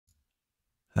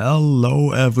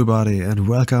Hello everybody and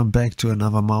welcome back to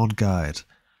another mount guide.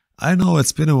 I know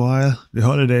it's been a while, the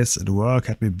holidays at work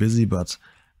had me busy, but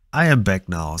I am back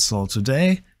now. So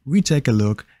today we take a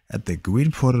look at the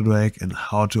Green Proto Drake and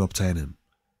how to obtain him.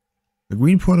 The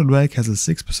Green Proto Drake has a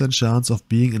 6% chance of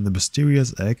being in the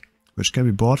mysterious egg, which can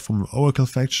be bought from an Oracle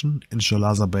faction in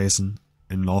Sholazar Basin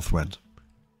in Northrend.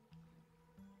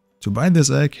 To buy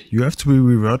this egg, you have to be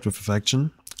reworked with a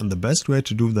faction, and the best way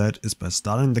to do that is by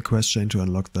starting the quest chain to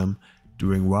unlock them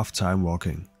during rough time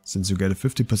walking, since you get a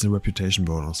 50% reputation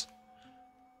bonus.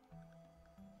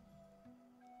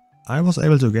 I was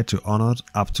able to get to Honored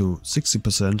up to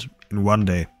 60% in one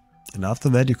day, and after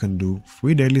that you can do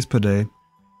 3 dailies per day,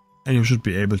 and you should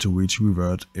be able to reach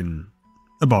reward in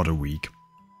about a week.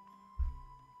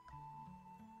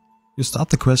 You start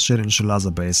the quest chain in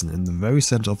Sholazar Basin in the very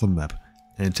center of the map,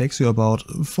 and it takes you about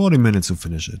 40 minutes to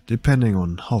finish it, depending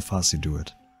on how fast you do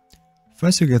it.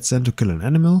 First you get sent to kill an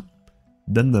animal,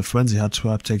 then the Frenzy Hut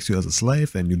tribe takes you as a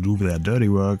slave and you do their dirty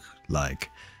work, like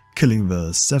killing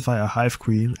the Sapphire Hive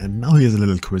Queen, and now here's a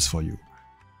little quiz for you.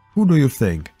 Who do you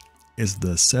think is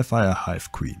the Sapphire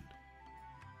Hive Queen?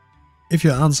 If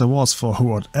your answer was, for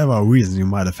whatever reason you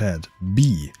might have had,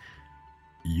 B,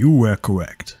 you were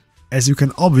correct. As you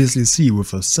can obviously see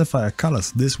with the sapphire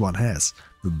colors this one has,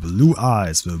 the blue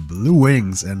eyes, the blue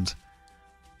wings, and...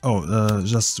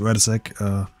 just wait a sec,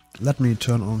 let me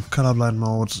turn on colorblind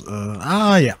mode.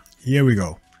 Yeah, here we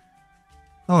go.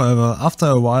 However, after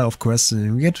a while of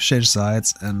questing, we get to change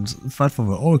sides and fight for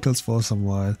the oracles for some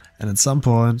while, and at some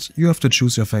point you have to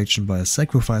choose your faction by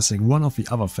sacrificing one of the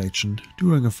other faction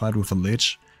during a fight with a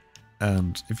lich,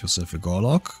 and if you save a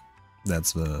Gorlock,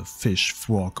 that's the fish,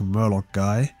 frog, murloc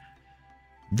guy,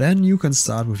 then you can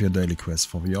start with your daily quest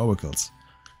for the oracles.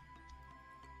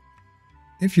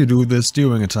 If you do this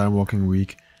during a time walking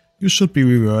week, you should be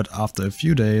rewarded after a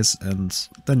few days, and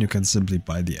then you can simply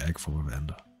buy the egg from a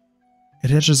vendor. It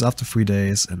hatches after 3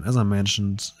 days and, as I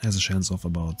mentioned, has a chance of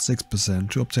about 6%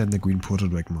 to obtain the Green Proto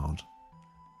Drake mount.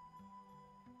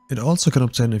 It also can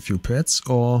obtain a few pets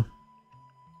or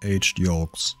aged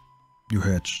yolks. You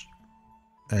hatch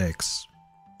eggs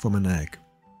from an egg.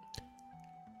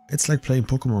 It's like playing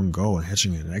Pokemon Go and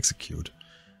hatching an execute.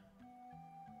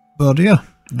 But yeah,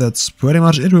 that's pretty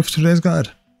much it with today's guide.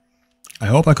 I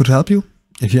hope I could help you.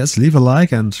 If yes, leave a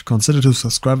like and consider to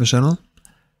subscribe the channel.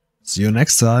 See you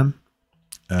next time,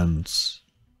 and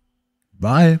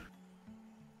bye!